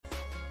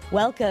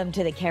Welcome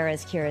to the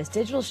Kara's Cures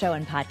digital show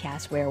and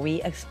podcast where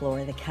we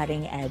explore the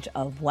cutting edge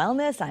of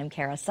wellness. I'm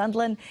Kara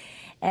Sundlin.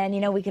 And,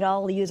 you know, we could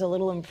all use a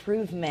little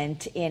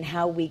improvement in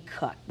how we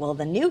cook. Well,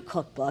 the new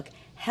cookbook,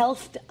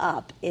 Healthed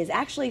Up, is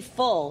actually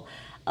full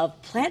of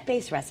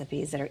plant-based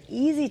recipes that are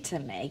easy to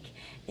make.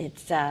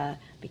 It's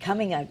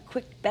becoming a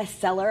quick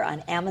bestseller on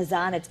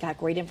Amazon. It's got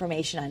great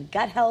information on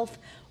gut health,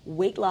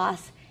 weight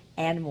loss,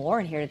 and more.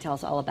 And here to tell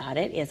us all about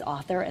it is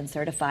author and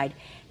certified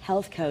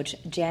health coach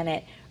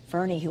Janet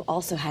Verney, who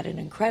also had an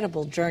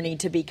incredible journey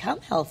to become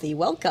healthy.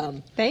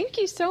 Welcome. Thank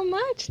you so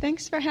much.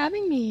 Thanks for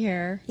having me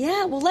here.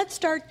 Yeah, well, let's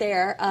start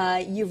there.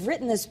 You've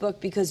written this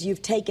book because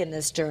you've taken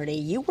this journey.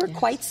 You were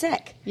quite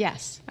sick.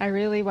 Yes, I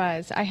really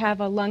was. I have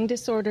a lung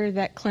disorder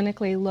that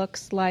clinically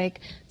looks like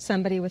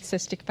somebody with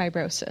cystic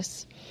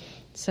fibrosis.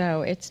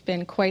 So it's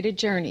been quite a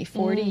journey,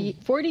 40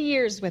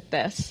 years with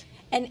this.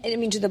 And I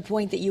mean, to the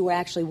point that you were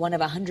actually one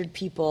of 100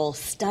 people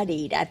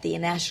studied at the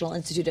National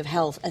Institute of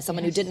Health as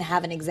someone who didn't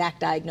have an exact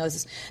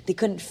diagnosis. They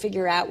couldn't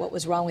figure out what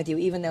was wrong with you,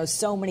 even though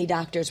so many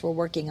doctors were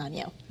working on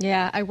you.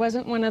 Yeah, I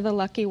wasn't one of the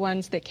lucky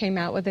ones that came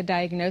out with a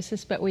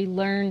diagnosis, but we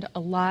learned a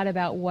lot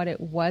about what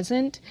it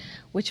wasn't,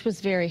 which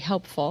was very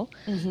helpful.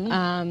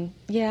 And,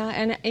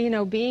 you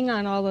know, being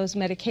on all those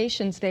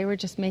medications, they were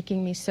just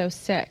making me so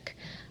sick.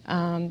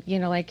 You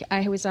know, like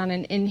I was on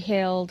an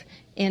inhaled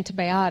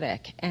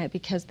antibiotic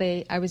because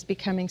I was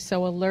becoming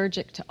so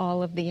allergic to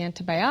all of the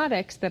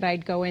antibiotics that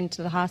I'd go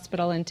into the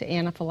hospital into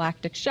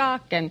anaphylactic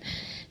shock. And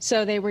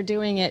so they were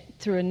doing it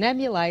through a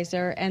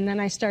nebulizer. And then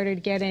I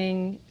started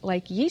getting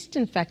like yeast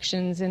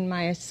infections in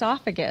my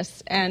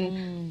esophagus.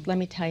 And let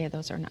me tell you,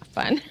 those are not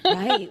fun.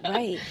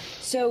 Right.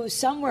 So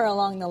somewhere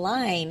along the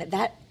line,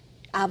 that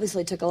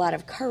obviously took a lot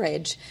of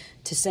courage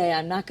to say,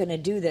 I'm not going to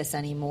do this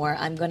anymore.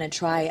 I'm going to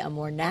try a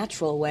more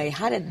natural way.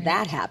 How did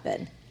that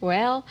happen?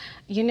 Well,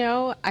 you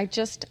know,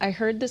 I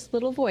heard this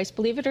little voice,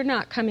 believe it or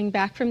not, coming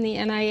back from the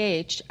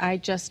NIH. I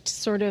just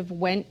sort of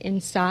went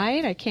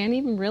inside. I can't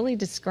even really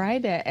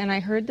describe it. And I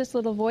heard this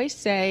little voice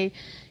say,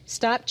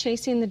 stop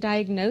chasing the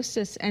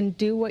diagnosis and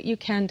do what you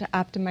can to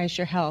optimize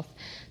your health.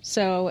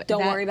 So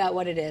don't worry about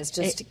what it is,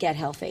 just get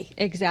healthy.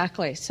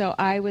 Exactly. So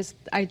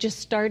I just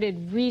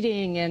started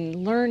reading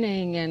and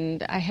learning,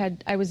 and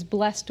I was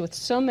blessed with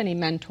so many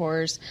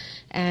mentors,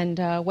 and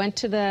went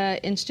to the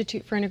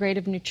Institute for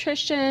Integrative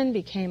Nutrition,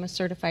 became a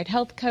certified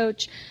health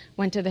coach,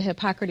 went to the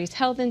Hippocrates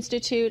Health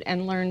Institute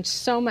and learned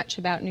so much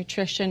about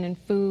nutrition and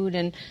food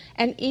and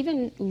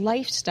even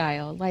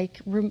lifestyle,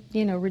 like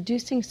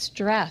reducing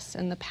stress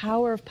and the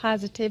power of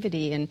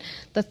positivity and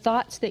the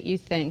thoughts that you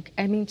think.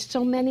 I mean,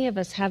 so many of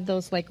us have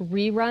those like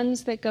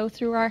reruns that go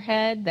through our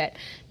head, that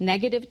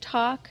negative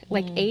talk,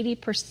 like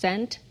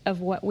 80% of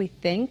what we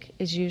think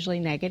is usually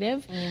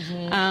negative.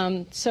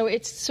 So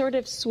it's sort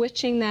of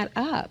switching that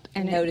up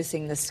and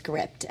noticing the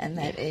script and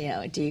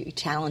that,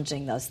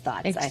 challenging those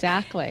thoughts.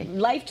 Exactly.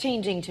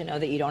 Life-changing to know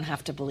that you don't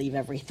have to believe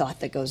every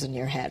thought that goes in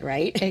your head,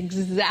 right?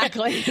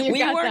 Exactly.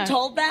 We weren't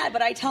told that,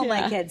 but I tell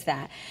my kids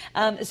that.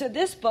 So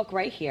this book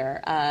right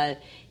here,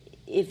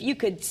 if you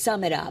could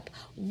sum it up,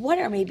 what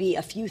are maybe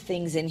a few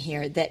things in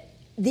here that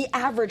the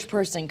average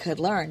person could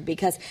learn?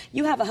 Because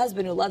you have a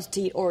husband who loves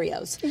to eat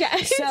Oreos. Yeah,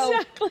 so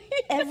exactly.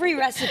 Every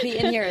recipe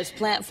in here is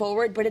plant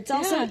forward, but it's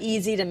also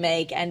easy to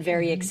make and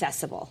very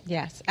accessible.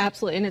 Yes,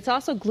 absolutely. And it's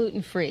also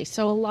gluten-free.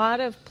 So a lot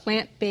of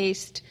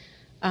plant-based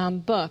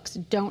books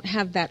don't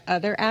have that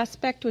other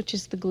aspect, which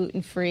is the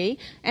gluten-free.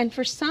 And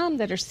for some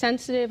that are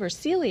sensitive or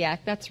celiac,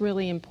 that's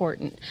really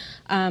important.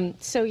 I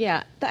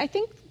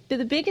think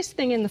the biggest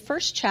thing in the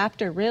first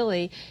chapter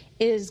really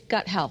is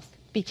gut health,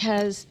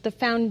 because the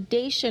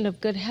foundation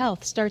of good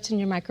health starts in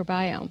your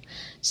microbiome.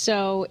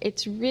 So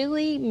it's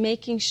really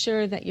making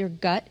sure that your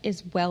gut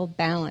is well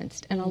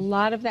balanced. And a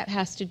lot of that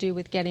has to do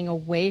with getting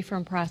away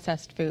from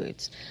processed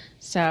foods.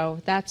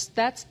 So that's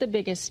the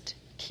biggest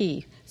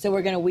key. So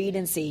we're going to weed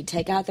and seed,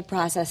 take out the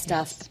processed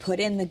stuff,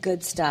 put in the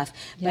good stuff.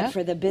 But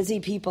for the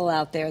busy people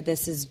out there,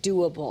 this is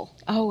doable.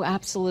 Oh,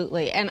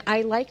 absolutely. And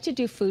I like to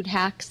do food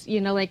hacks,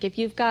 like if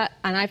you've got,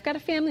 and I've got a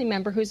family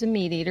member who's a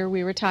meat eater.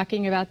 We were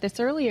talking about this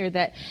earlier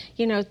that,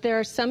 there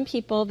are some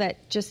people that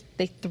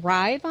they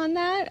thrive on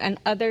that, and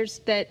others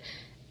that,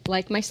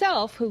 like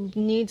myself, who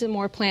needs a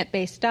more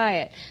plant-based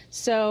diet.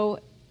 So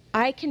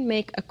I can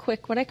make a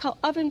quick, what I call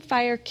oven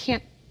fire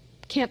camp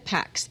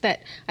packs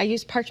that I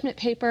use parchment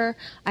paper,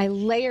 I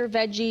layer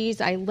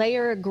veggies, I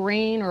layer a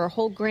grain or a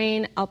whole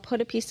grain, I'll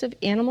put a piece of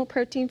animal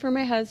protein for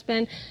my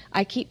husband,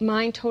 I keep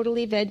mine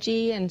totally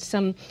veggie and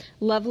some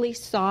lovely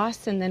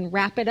sauce, and then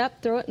wrap it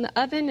up, throw it in the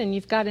oven, and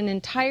you've got an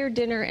entire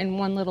dinner in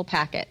one little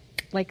packet,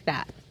 like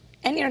that.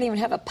 And you don't even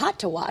have a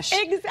pot to wash.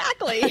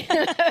 Exactly.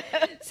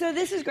 So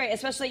this is great,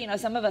 especially,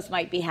 some of us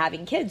might be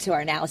having kids who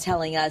are now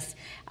telling us,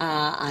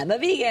 I'm a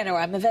vegan or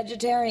I'm a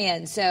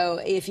vegetarian.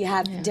 So if you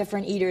have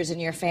different eaters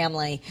in your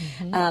family,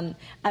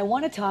 I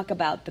want to talk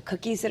about the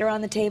cookies that are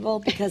on the table,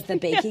 because the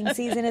baking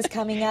season is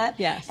coming up.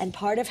 Yes. And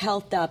part of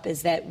Healthed Up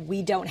is that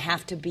we don't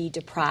have to be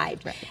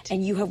deprived. Right.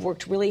 And you have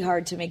worked really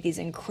hard to make these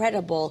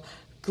incredible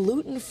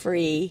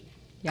gluten-free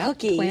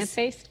cookies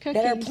plant-based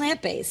cookies that are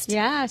plant-based.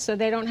 Yeah, so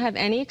they don't have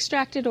any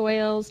extracted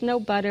oils, no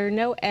butter,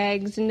 no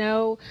eggs,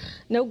 no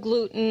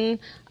gluten.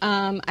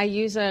 I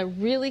use a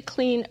really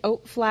clean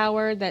oat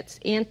flour that's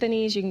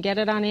Anthony's. You can get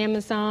it on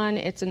Amazon.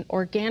 It's an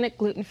organic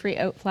gluten-free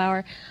oat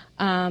flour.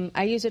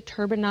 I use a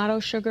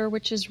turbinado sugar,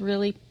 which is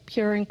really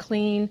pure and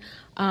clean,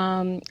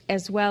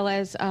 as well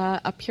as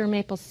a pure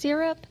maple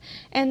syrup.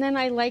 And then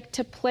I like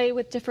to play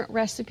with different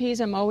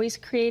recipes. I'm always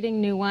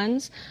creating new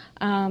ones.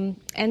 And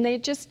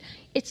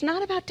it's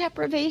not about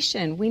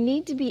deprivation. We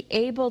need to be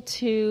able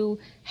to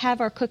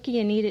have our cookie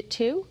and eat it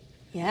too.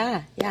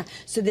 Yeah.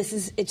 So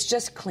it's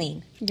just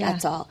clean. Yeah,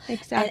 that's all.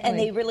 Exactly. And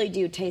they really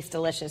do taste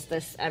delicious.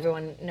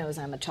 Everyone knows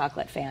I'm a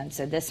chocolate fan.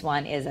 So this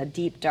one is a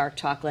deep, dark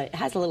chocolate. It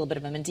has a little bit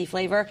of a minty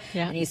flavor.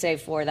 Yeah. And you say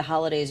for the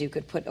holidays, you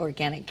could put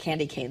organic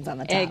candy canes on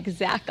the top.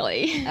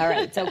 Exactly. All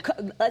right. So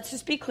let's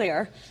just be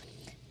clear.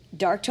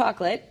 Dark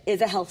chocolate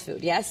is a health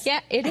food, yes? Yeah,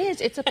 it is.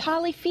 It's a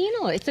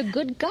polyphenol. It's a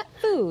good gut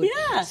food.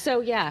 Yeah.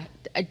 So, yeah,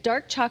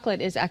 dark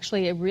chocolate is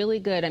actually a really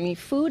good,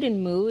 food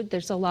and mood.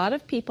 There's a lot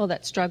of people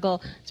that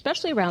struggle,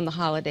 especially around the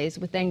holidays,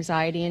 with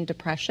anxiety and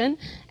depression.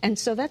 And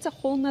so that's a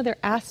whole nother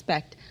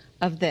aspect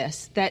of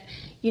this, that,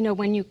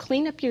 when you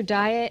clean up your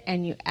diet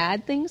and you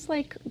add things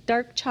like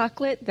dark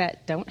chocolate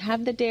that don't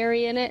have the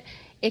dairy in it,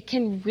 it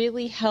can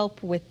really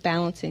help with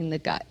balancing the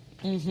gut.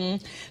 Mm-hmm.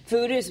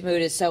 Food is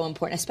mood is so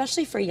important,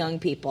 especially for young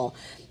people.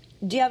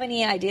 Do you have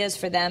any ideas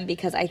for them?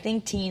 Because I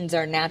think teens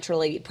are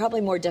naturally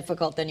probably more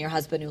difficult than your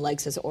husband who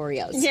likes his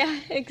Oreos. Yeah,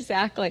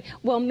 exactly.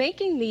 Well,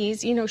 making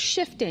these,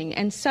 shifting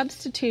and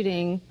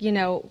substituting,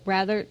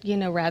 rather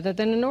than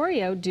an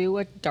Oreo, do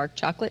a dark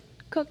chocolate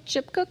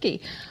chip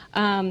cookie.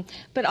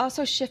 But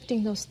also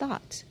shifting those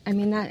thoughts.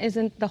 That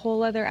isn't the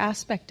whole other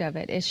aspect of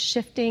it, is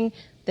shifting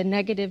the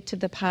negative to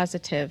the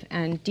positive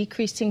and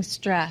decreasing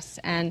stress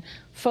and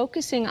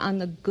focusing on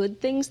the good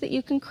things that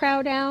you can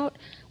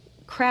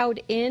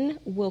crowd in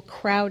will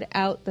crowd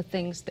out the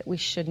things that we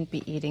shouldn't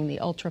be eating, the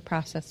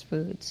ultra-processed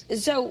foods.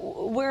 So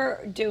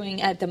we're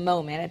doing, at the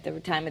moment, at the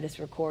time of this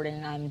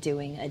recording, I'm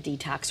doing a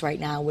detox right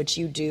now, which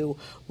you do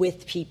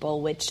with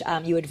people, which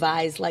you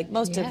advise, like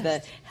most of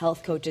the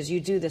health coaches, you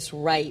do this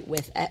right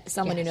with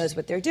someone who knows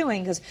what they're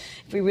doing, because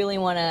if we really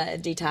want to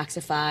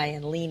detoxify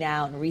and lean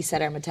out and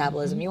reset our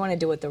metabolism, you want to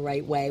do it the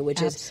right way,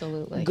 which is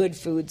good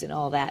foods and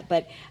all that.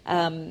 But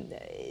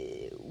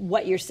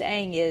what you're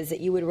saying is that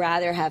you would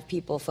rather have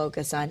people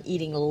focus on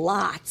eating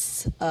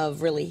lots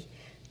of really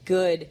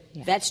good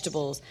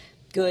vegetables,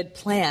 good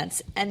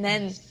plants, and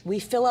then we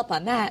fill up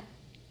on that.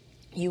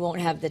 You won't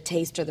have the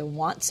taste or the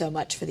want so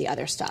much for the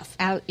other stuff.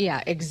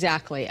 Yeah,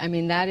 exactly.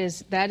 That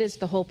is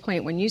the whole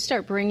point. When you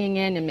start bringing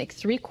in and make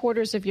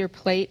 3/4 of your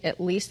plate, at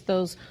least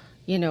those,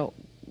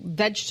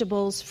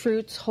 vegetables,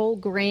 fruits, whole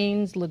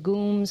grains,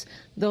 legumes,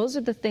 those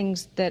are the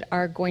things that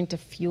are going to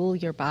fuel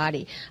your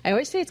body. I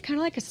always say it's kind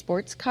of like a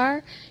sports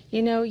car.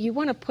 You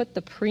want to put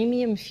the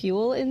premium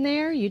fuel in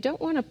there. You don't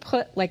want to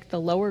put like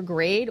the lower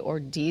grade or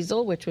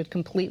diesel, which would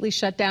completely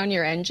shut down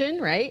your engine,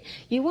 right?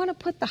 You want to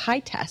put the high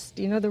test,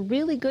 the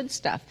really good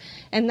stuff.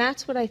 And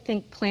that's what I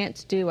think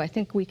plants do. I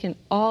think we can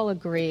all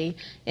agree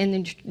in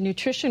the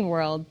nutrition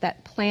world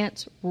that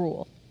plants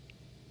rule.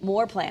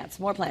 More plants.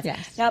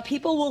 Yes. Now,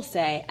 people will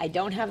say, I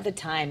don't have the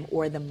time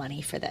or the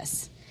money for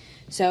this.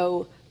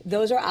 So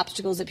those are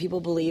obstacles that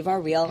people believe are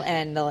real,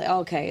 and they're like,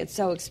 okay, it's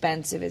so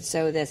expensive, it's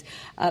so this.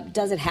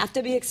 Does it have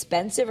to be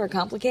expensive or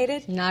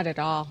complicated? Not at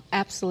all.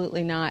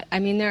 Absolutely not.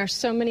 There are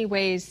so many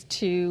ways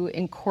to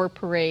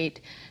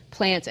incorporate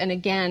plants. And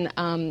again,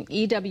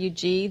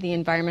 EWG, the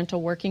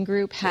Environmental Working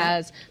Group,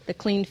 has the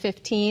Clean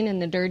 15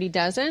 and the Dirty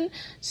Dozen.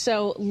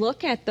 So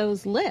look at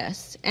those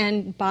lists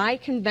and buy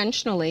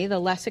conventionally the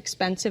less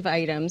expensive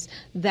items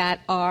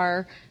that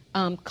are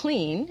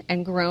clean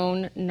and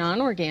grown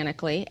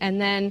non-organically. And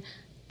then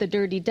the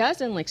Dirty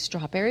Dozen, like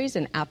strawberries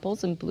and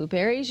apples and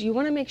blueberries, you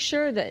want to make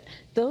sure that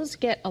those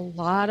get a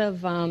lot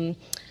of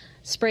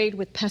sprayed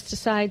with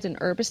pesticides and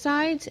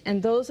herbicides,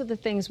 and those are the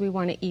things we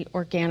want to eat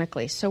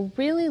organically. So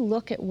really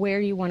look at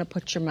where you want to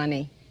put your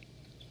money.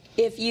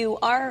 If you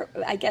are,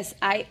 I guess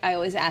I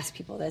always ask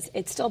people this,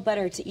 it's still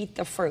better to eat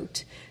the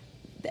fruit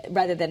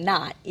rather than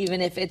not,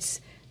 even if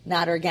it's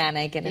not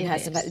organic and it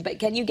has some, but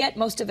can you get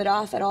most of it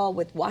off at all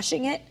with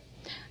washing it?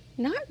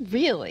 Not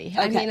really.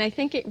 Okay. I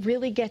think it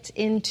really gets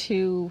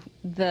into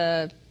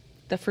the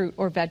fruit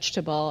or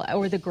vegetable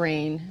or the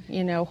grain.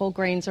 Whole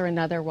grains are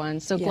another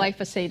one. So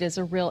glyphosate is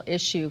a real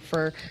issue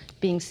for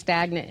being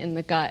stagnant in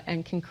the gut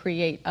and can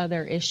create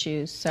other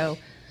issues. So,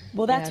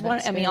 well, that's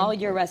one. All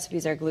your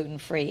recipes are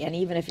gluten-free, and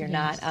even if you're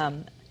not,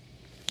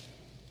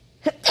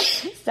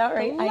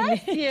 sorry,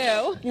 bless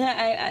you.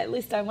 At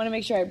least I want to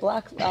make sure I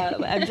block.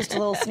 I'm just a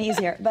little sneeze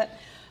here, but.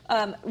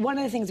 One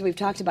of the things that we've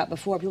talked about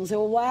before, people say,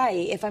 well, why?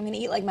 If I'm going to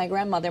eat like my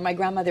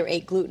grandmother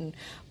ate gluten.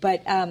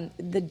 But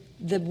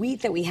the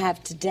wheat that we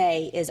have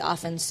today is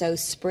often so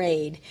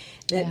sprayed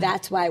that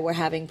that's why we're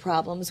having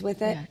problems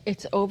with it. Yeah.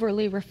 It's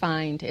overly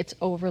refined. It's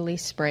overly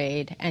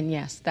sprayed. And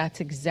yes, that's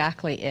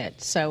exactly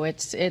it. So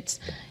it's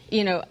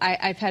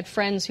I've had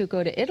friends who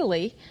go to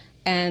Italy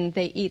and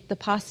they eat the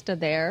pasta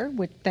there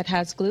that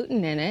has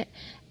gluten in it,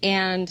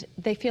 and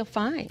they feel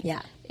fine.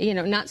 Yeah. You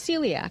know, not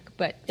celiac,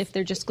 but if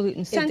they're just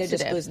gluten sensitive. If they're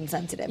just gluten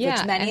sensitive, Yeah,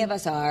 which many of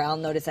us are. I'll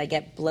notice I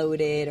get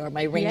bloated or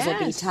my rings will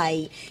be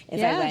tight.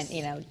 If I went,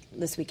 you know,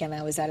 this weekend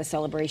I was at a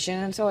celebration,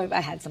 and so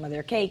I had some of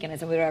their cake and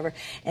some whatever,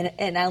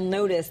 and I'll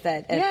notice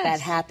that if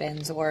that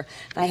happens, or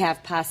if I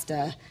have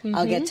pasta,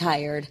 I'll get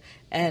tired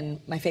and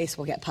my face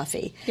will get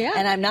puffy. Yeah.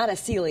 And I'm not a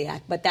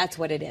celiac, but that's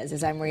what it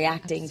is I'm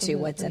reacting to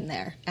what's in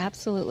there.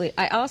 Absolutely.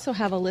 I also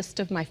have a list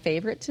of my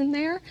favorites in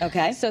there.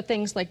 Okay. So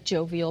things like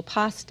jovial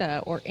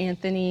pasta or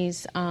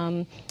Anthony's,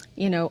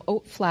 you know,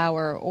 oat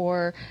flour,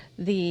 or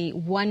the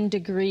 1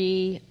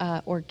 Degree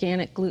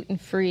organic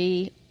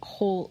gluten-free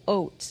whole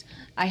oats.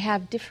 I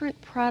have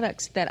different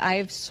products that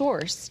I've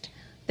sourced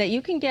that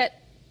you can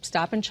get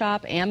Stop and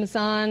Shop,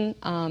 Amazon,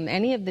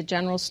 any of the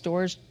general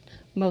stores.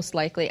 Most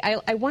likely.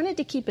 I wanted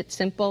to keep it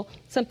simple,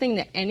 something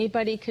that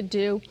anybody could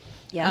do.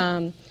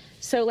 Yeah.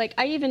 So, like,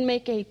 I even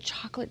make a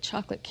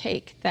chocolate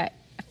cake that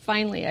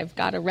finally I've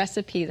got a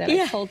recipe that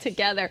I pulled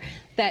together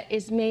that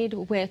is made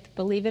with,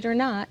 believe it or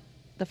not,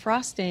 the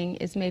frosting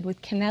is made with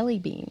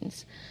cannelli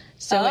beans.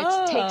 So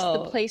it takes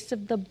the place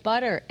of the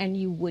butter, and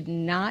you would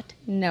not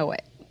know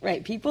it.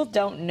 Right. People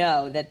don't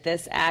know that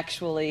this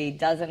actually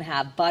doesn't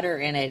have butter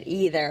in it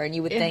either, and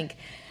you would think...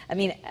 I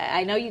mean,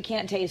 I know you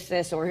can't taste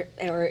this or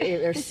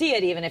see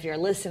it even if you're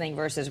listening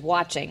versus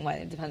watching. Well,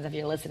 it depends if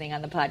you're listening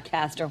on the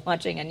podcast or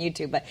watching on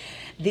YouTube. But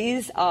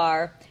these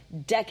are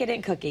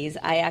decadent cookies.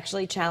 I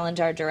actually challenge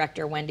our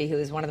director, Wendy, who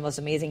is one of the most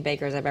amazing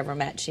bakers I've ever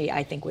met. She,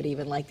 I think, would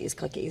even like these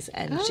cookies,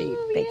 and she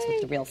bakes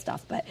with the real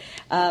stuff. But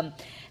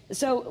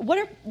so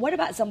what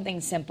about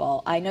something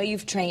simple? I know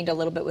you've trained a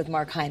little bit with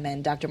Mark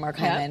Hyman, Dr. Mark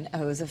Hyman,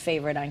 who's a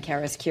favorite on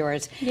Kara's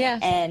Cures.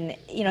 Yes. And,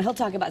 you know, he'll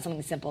talk about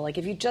something simple. Like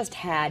if you just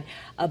had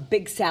a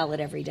big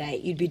salad every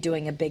day, you'd be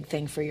doing a big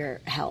thing for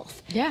your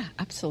health. Yeah,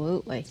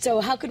 absolutely.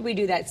 So how could we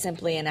do that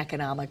simply and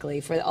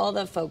economically for all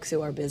the folks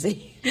who are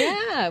busy?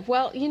 Yeah,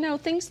 well, you know,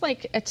 things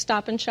like at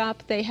Stop and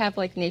Shop, they have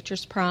like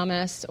Nature's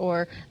Promise,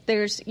 or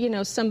there's, you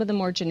know, some of the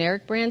more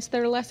generic brands that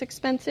are less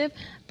expensive.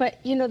 But,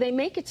 you know, they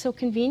make it so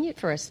convenient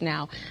for us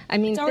now. I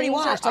mean, it's already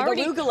washed. Like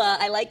arugula,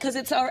 I like because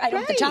it's I don't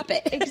have to chop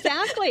it.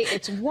 Exactly.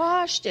 It's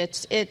washed.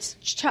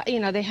 You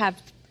know, they have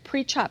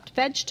pre-chopped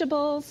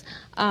vegetables.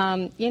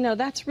 You know,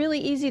 that's really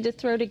easy to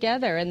throw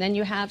together. And then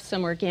you have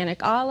some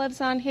organic olives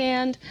on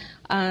hand.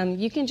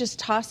 You can just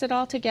toss it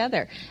all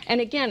together.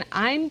 And again,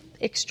 I'm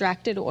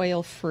extracted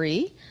oil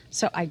free,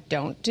 so I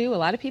don't do. A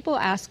lot of people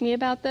ask me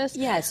about this.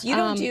 Yes, you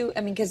don't do.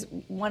 I mean, because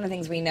one of the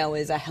things we know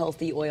is a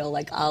healthy oil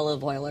like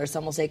olive oil, or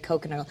some will say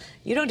coconut oil.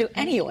 You don't do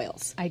any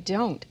oils. I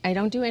don't. I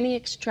don't do any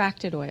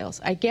extracted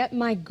oils. I get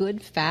my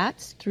good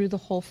fats through the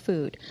whole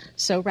food.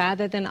 So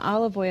rather than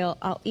olive oil,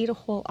 I'll eat a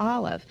whole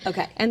olive.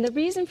 Okay. And the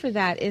reason for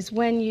that is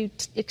when you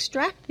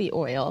extract the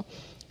oil,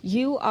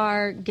 you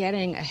are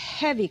getting a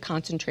heavy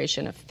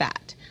concentration of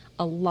fat,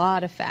 a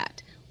lot of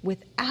fat,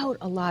 without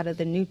a lot of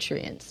the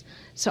nutrients.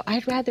 So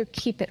I'd rather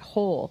keep it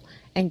whole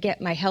and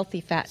get my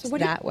healthy fats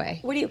that way.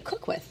 What do you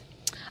cook with?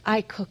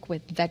 I cook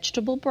with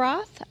vegetable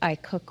broth. I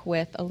cook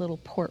with a little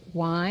port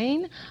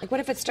wine. Like, what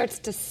if it starts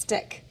to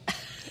stick?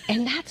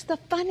 And that's the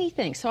funny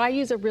thing. So I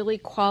use a really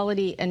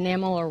quality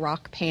enamel or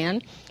rock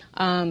pan,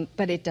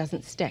 but it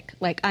doesn't stick.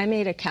 Like, I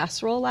made a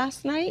casserole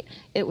last night.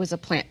 It was a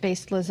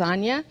plant-based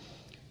lasagna.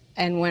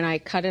 And when I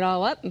cut it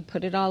all up and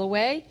put it all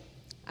away,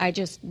 I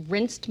just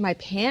rinsed my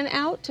pan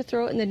out to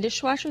throw it in the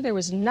dishwasher. There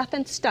was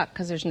nothing stuck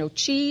because there's no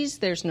cheese,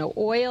 there's no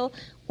oil.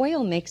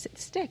 Oil makes it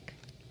stick.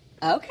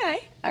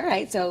 Okay. All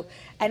right. So,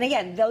 and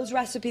again, those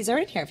recipes are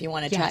in here if you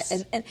want to try.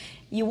 And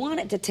you want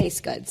it to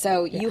taste good.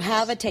 So you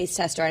have a taste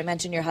tester. I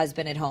mentioned your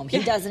husband at home.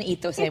 He doesn't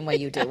eat the same way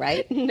you do,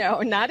 right?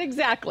 No, not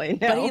exactly.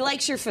 No. But he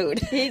likes your food.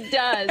 He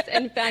does.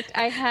 In fact,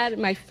 I had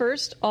my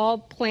first all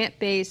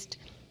plant-based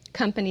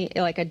company,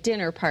 like a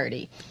dinner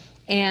party.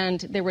 And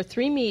there were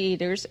 3 meat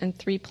eaters and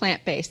 3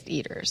 plant-based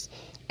eaters.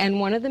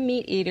 And one of the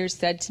meat eaters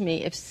said to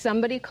me, if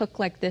somebody cooked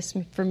like this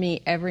for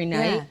me every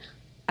night,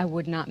 I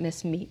would not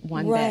miss meat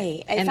one day.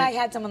 Right. If I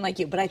had someone like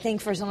you. But I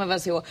think for some of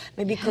us who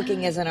maybe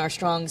cooking isn't our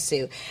strong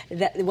suit,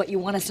 that what you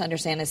want us to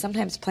understand is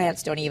sometimes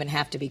plants don't even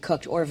have to be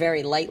cooked or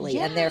very lightly,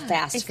 and they're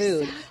fast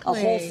food. A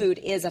whole food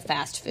is a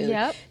fast food.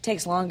 Yep. It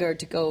takes longer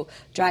to go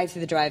drive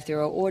through the drive-thru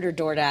or order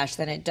DoorDash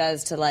than it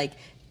does to, like,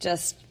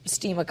 just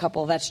steam a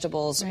couple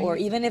vegetables, or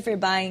even if you're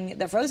buying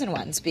the frozen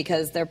ones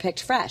because they're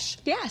picked fresh.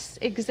 Yes,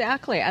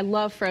 exactly. I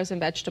love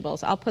frozen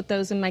vegetables. I'll put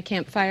those in my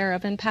campfire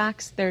oven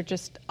packs. They're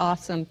just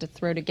awesome to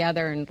throw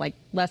together in like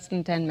less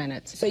than 10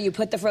 minutes. So you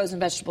put the frozen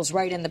vegetables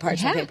right in the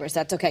parchment papers.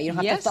 That's okay. You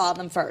don't have to thaw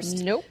them first.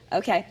 Nope.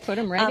 Okay. Put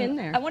them right in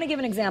there. I want to give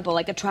an example,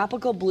 like a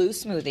tropical blue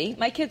smoothie.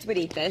 My kids would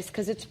eat this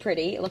because it's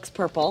pretty. It looks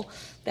purple.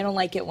 They don't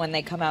like it when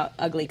they come out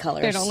ugly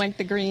colors. They don't like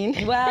the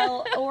green.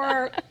 Well,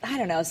 or I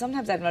don't know.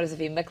 Sometimes I've noticed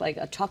if you mix like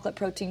a chocolate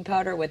protein protein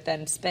powder with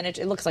then spinach.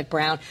 It looks like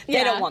brown.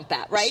 They don't want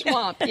that, right?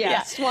 Swamp,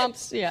 yeah.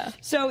 Swamps, yeah.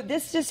 So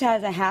this just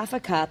has a half a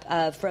cup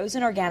of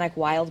frozen organic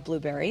wild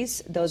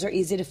blueberries. Those are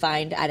easy to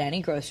find at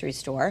any grocery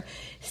store.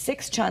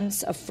 6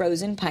 chunks of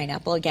frozen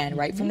pineapple, again,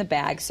 right from the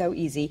bag, so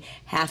easy.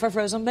 Half a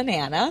frozen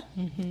banana,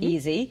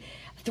 easy.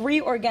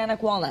 3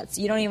 organic walnuts.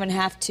 You don't even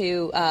have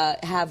to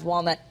have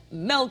walnut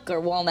milk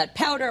or walnut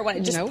powder.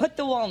 Just put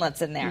the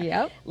walnuts in there.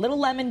 Yep. Little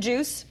lemon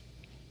juice.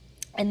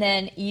 And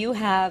then you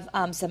have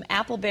some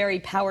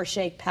Appleberry Power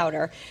Shake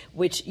powder,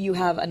 which you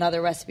have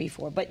another recipe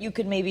for. But you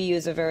could maybe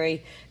use a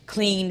very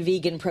clean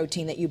vegan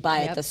protein that you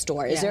buy at the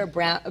store. Is there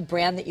a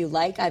brand that you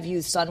like? I've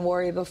used Sun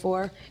Warrior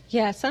before.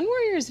 Yeah, Sun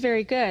Warrior is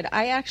very good.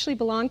 I actually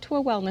belong to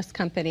a wellness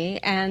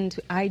company, and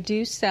I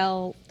do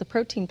sell the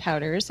protein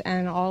powders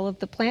and all of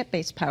the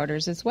plant-based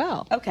powders as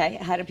well. Okay.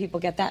 How do people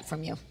get that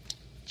from you?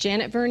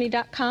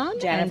 JanetVerney.com,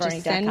 and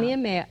just send me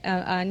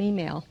an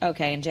email.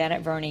 Okay, and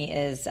Janet Verney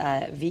is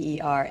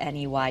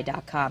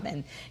VERNEY.com.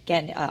 And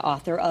again,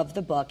 author of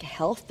the book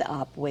Health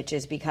Up, which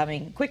is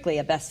becoming quickly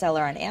a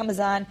bestseller on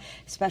Amazon,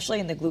 especially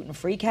in the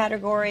gluten-free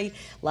category.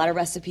 A lot of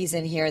recipes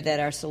in here that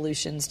are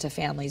solutions to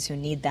families who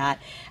need that.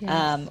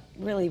 Yes.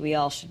 Really, we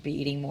all should be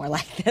eating more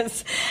like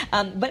this.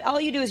 But all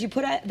you do is you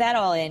put that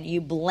all in, you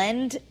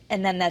blend,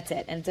 and then that's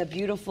it. And it's a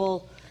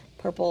beautiful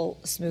purple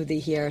smoothie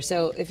here.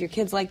 So if your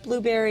kids like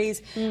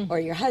blueberries or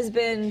your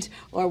husband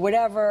or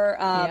whatever,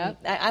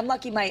 I'm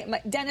lucky my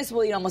Dennis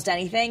will eat almost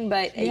anything,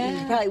 but he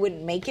probably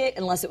wouldn't make it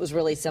unless it was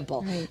really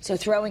simple. Right. So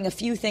throwing a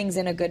few things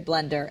in a good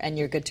blender and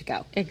you're good to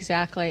go.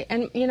 Exactly.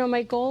 And,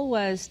 my goal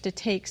was to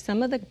take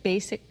some of the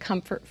basic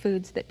comfort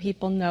foods that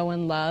people know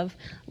and love,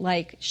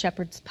 like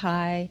shepherd's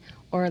pie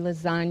or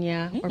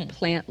lasagna or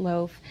plant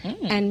loaf,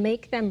 and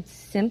make them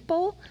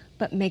simple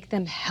but make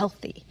them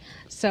healthy.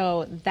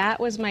 So that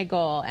was my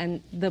goal.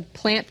 And the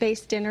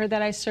plant-based dinner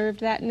that I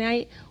served that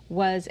night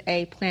was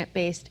a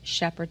plant-based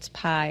shepherd's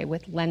pie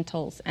with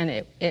lentils, and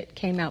it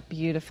came out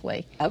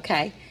beautifully.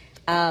 Okay.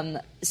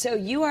 So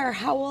you are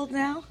how old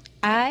now?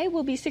 I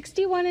will be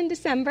 61 in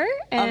December.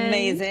 And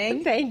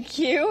amazing. Thank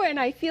you. And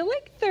I feel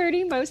like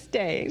 30 most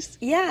days.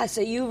 Yeah,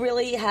 so you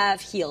really have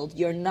healed.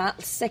 You're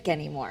not sick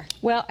anymore.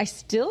 Well, I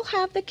still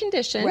have the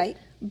condition. Right.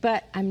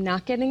 But I'm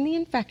not getting the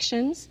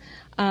infections.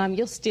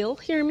 You'll still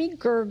hear me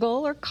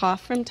gurgle or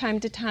cough from time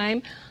to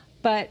time,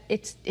 but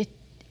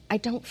I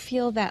don't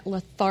feel that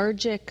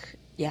lethargic,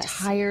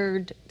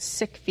 tired,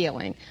 sick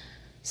feeling.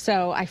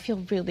 So I feel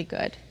really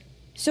good.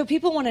 So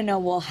people want to know,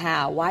 well,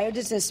 how? Why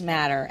does this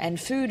matter? And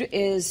food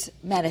is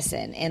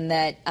medicine in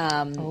that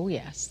oh,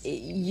 yes.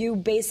 You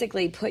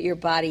basically put your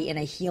body in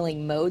a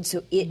healing mode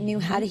so it knew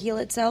how to heal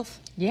itself?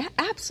 Yeah,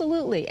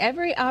 absolutely.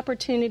 Every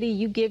opportunity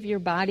you give your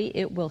body,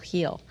 it will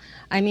heal.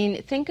 I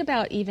mean, think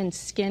about even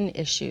skin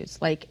issues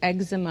like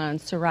eczema and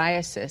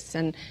psoriasis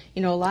and,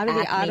 a lot of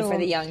acne for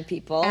the young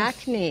people.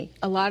 Acne,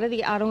 a lot of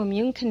the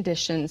autoimmune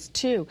conditions,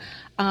 too.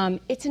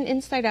 It's an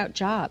inside-out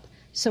job.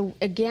 So,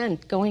 again,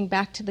 going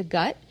back to the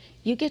gut,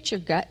 you get your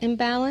gut in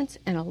balance,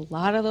 and a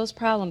lot of those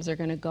problems are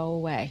going to go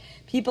away.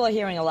 People are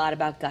hearing a lot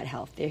about gut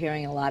health. They're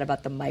hearing a lot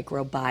about the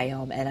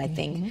microbiome, and I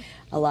think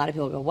a lot of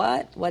people go,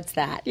 what? What's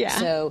that? Yeah.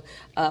 So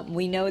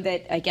we know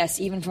that, I guess,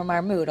 even from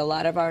our mood, a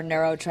lot of our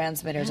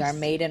neurotransmitters are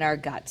made in our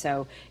gut.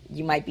 So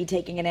you might be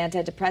taking an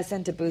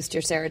antidepressant to boost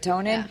your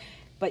serotonin.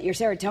 But your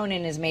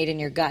serotonin is made in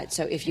your gut.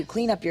 So if you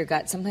clean up your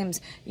gut, sometimes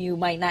you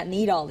might not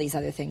need all these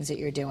other things that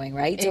you're doing,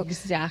 right?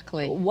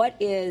 Exactly. So what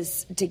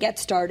is, to get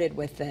started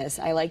with this,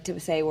 I like to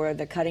say we're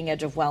the cutting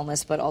edge of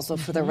wellness, but also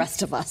for the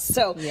rest of us.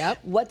 So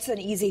what's an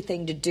easy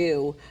thing to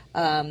do?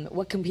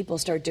 What can people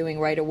start doing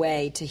right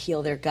away to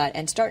heal their gut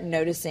and start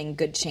noticing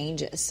good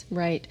changes?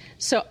 Right.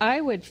 So I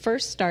would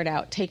first start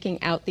out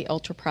taking out the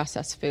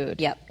ultra-processed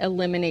food. Yep.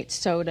 Eliminate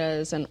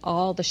sodas and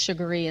all the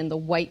sugary and the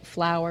white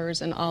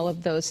flours and all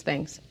of those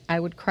things. I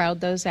would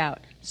crowd those out.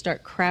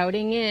 Start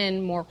crowding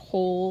in more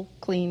whole,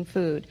 clean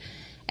food.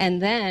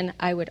 And then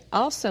I would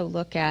also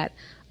look at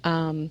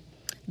the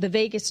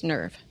vagus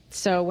nerve.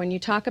 So when you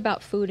talk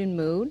about food and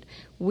mood,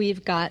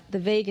 we've got the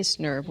vagus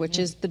nerve, which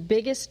is the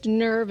biggest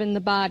nerve in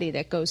the body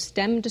that goes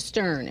stem to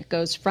stern. It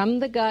goes from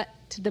the gut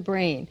to the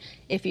brain.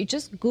 If you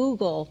just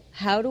Google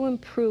how to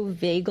improve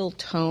vagal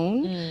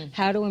tone,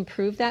 how to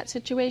improve that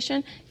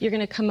situation, you're going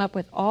to come up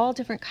with all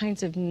different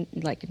kinds of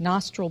like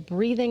nostril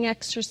breathing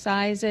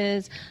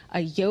exercises,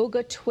 a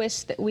yoga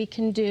twist that we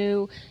can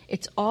do.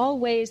 It's all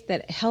ways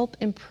that help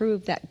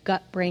improve that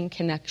gut-brain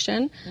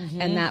connection,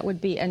 and that would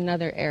be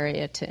another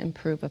area to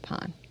improve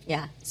upon.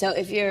 Yeah. So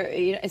if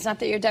it's not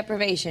that you're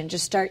deprivation,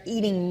 just start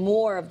eating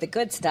more of the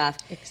good stuff.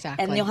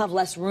 Exactly. And you'll have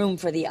less room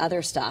for the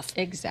other stuff.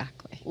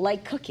 Exactly.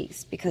 Like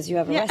cookies, because you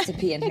have a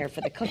recipe in here for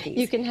the cookies.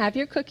 You can have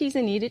your cookies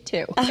and eat it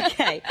too.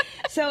 Okay.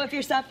 So if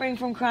you're suffering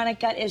from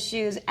chronic gut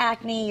issues,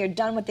 acne, you're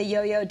done with the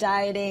yo-yo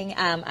dieting,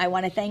 I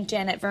want to thank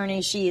Janet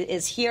Verney. She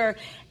is here,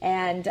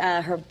 and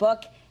her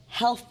book,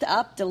 healthed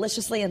up,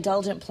 deliciously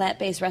indulgent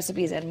plant-based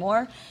recipes and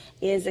more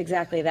is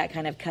exactly that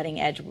kind of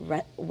cutting-edge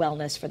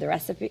wellness for the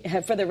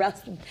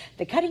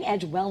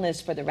cutting-edge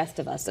wellness for the rest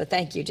of us. So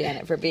thank you,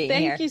 Janet, for being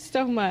here. Thank you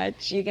so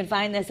much. You can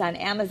find this on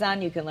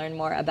Amazon. You can learn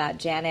more about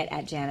Janet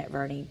at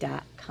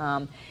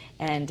janetverney.com.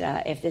 And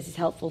if this is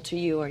helpful to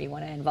you or you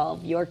want to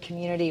involve your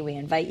community, we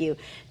invite you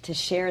to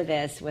share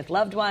this with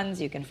loved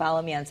ones. You can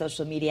follow me on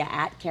social media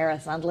at Kara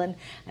Sundlun.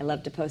 I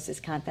love to post this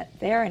content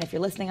there. And if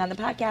you're listening on the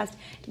podcast,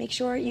 make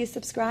sure you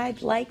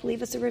subscribe,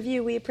 leave us a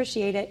review. We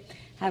appreciate it.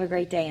 Have a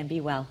great day and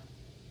be well.